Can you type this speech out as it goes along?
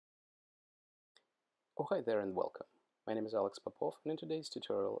Oh, hi there and welcome. My name is Alex Popov, and in today's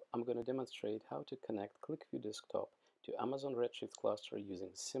tutorial I'm going to demonstrate how to connect QlikView Desktop to Amazon Redshift cluster using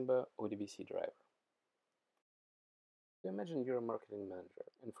Simba Odbc driver. So imagine you're a marketing manager,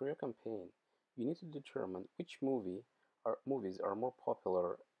 and for your campaign you need to determine which movies are more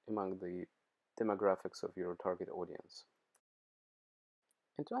popular among the demographics of your target audience.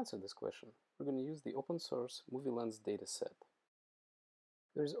 And to answer this question, we're going to use the open source MovieLens dataset.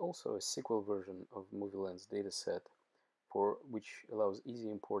 There is also a SQL version of MovieLens dataset which allows easy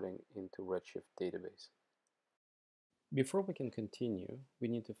importing into Redshift database. Before we can continue, we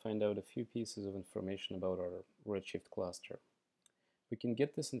need to find out a few pieces of information about our Redshift cluster. We can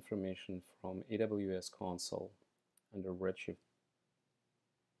get this information from AWS console under Redshift.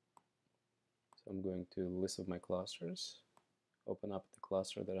 So I'm going to list of my clusters, open up the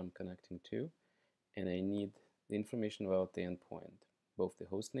cluster that I'm connecting to, and I need the information about the endpoint, both the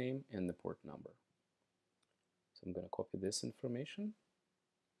host name and the port number. So I'm going to copy this information.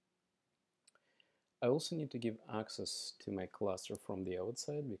 I also need to give access to my cluster from the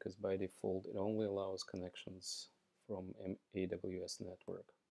outside because by default it only allows connections from AWS network.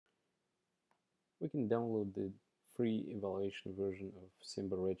 We can download the free evaluation version of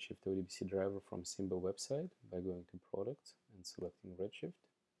Simba Redshift Odbc driver from Simba website by going to Products and selecting Redshift.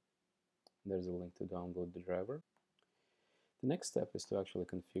 There's a link to download the driver. The next step is to actually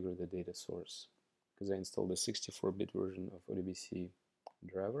configure the data source. Because I installed a 64-bit version of Odbc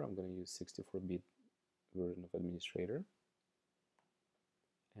driver, I'm going to use 64-bit version of administrator,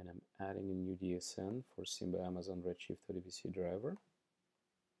 and I'm adding a new DSN for Simba Amazon Redshift Odbc driver.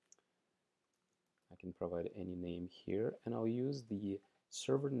 I can provide any name here, and I'll use the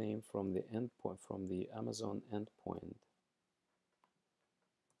server name from the endpoint, from the Amazon endpoint,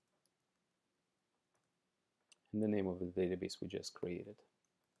 and the name of the database we just created,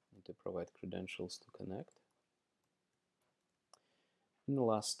 and to provide credentials to connect. And the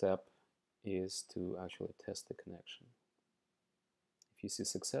last step is to actually test the connection. If you see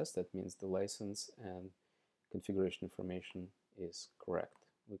success, that means the license and configuration information is correct.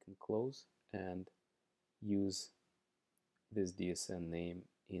 We can close and use this DSN name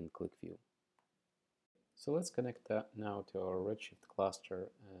in QlikView. So let's connect that now to our Redshift cluster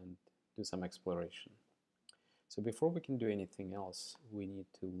and do some exploration. So before we can do anything else, we need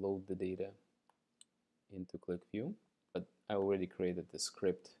to load the data into QlikView, but I already created the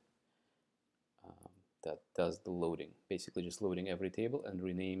script that does the loading, basically just loading every table and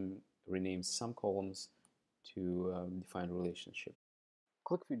renames some columns to define relationship.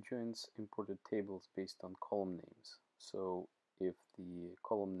 QlikView joins imported tables based on column names. So if the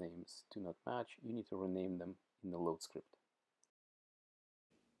column names do not match, you need to rename them in the load script.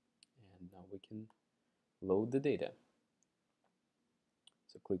 And now we can load the data.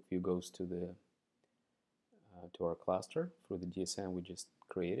 So QlikView goes to our cluster through the DSN we just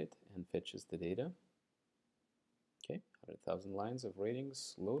created and fetches the data. Okay, 100,000 lines of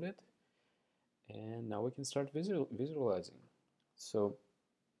ratings loaded, and now we can start visualizing. So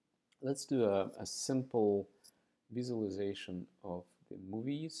let's do a simple visualization of the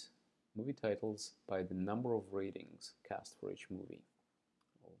movie titles by the number of ratings cast for each movie.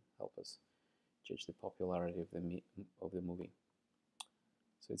 It will help us judge the popularity of the movie.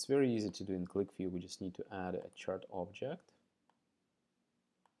 So it's very easy to do in QlikView. We just need to add a chart object.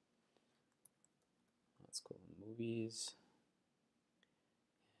 Let's call it movies,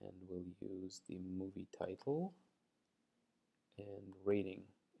 and we'll use the movie title and rating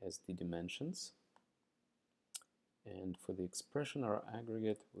as the dimensions. And for the expression or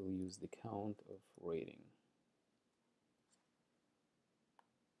aggregate, we'll use the count of rating.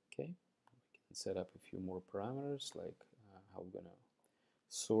 Okay, we can set up a few more parameters, like how we're going to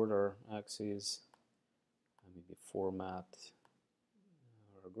sort our axes, maybe format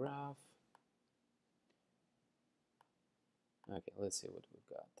our graph. Okay, let's see what we've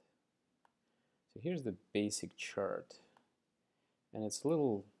got. So here's the basic chart, and it's a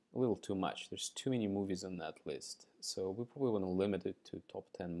little too much. There's too many movies on that list, so we probably want to limit it to top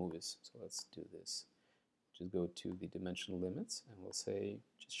 10 movies. So let's do this. Just go to the dimension limits, and we'll say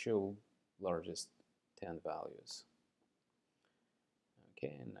just show largest 10 values.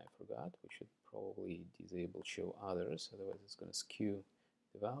 Okay, and I forgot, we should probably disable show others, otherwise it's going to skew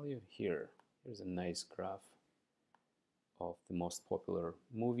the value. Here's a nice graph of the most popular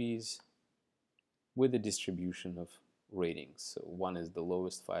movies with the distribution of ratings. So 1 is the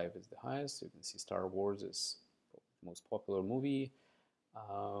lowest, 5 is the highest. So you can see Star Wars is the most popular movie,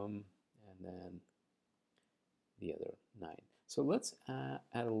 and then the other 9. So let's add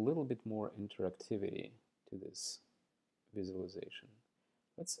a little bit more interactivity to this visualization.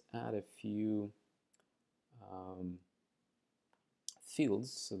 Let's add a few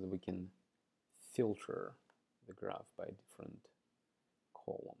fields so that we can filter the graph by different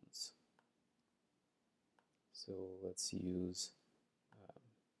columns. So let's use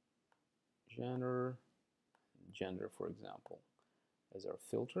gender, for example, as our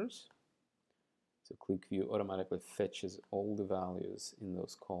filters. So QlikView automatically fetches all the values in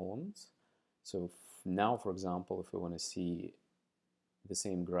those columns. So now, for example, if we want to see the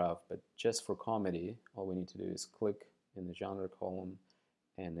same graph, but just for comedy, all we need to do is click in the genre column,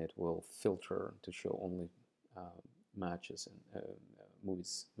 and it will filter to show only matches and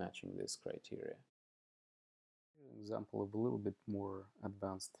movies matching this criteria. An example of a little bit more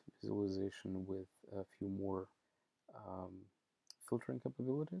advanced visualization with a few more filtering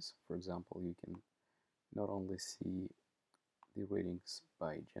capabilities. For example, you can not only see the ratings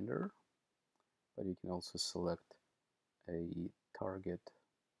by gender, but you can also select a target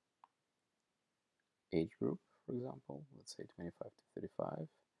age group, for example, let's say 25 to 35,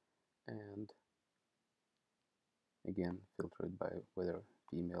 and again filter it by whether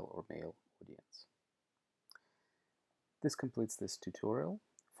female or male audience. This completes this tutorial.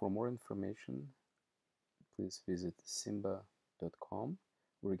 For more information, please visit simba.com,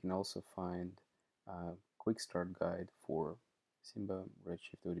 where you can also find a quick start guide for Simba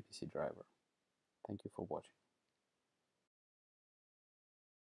Redshift Odbc driver. Thank you for watching.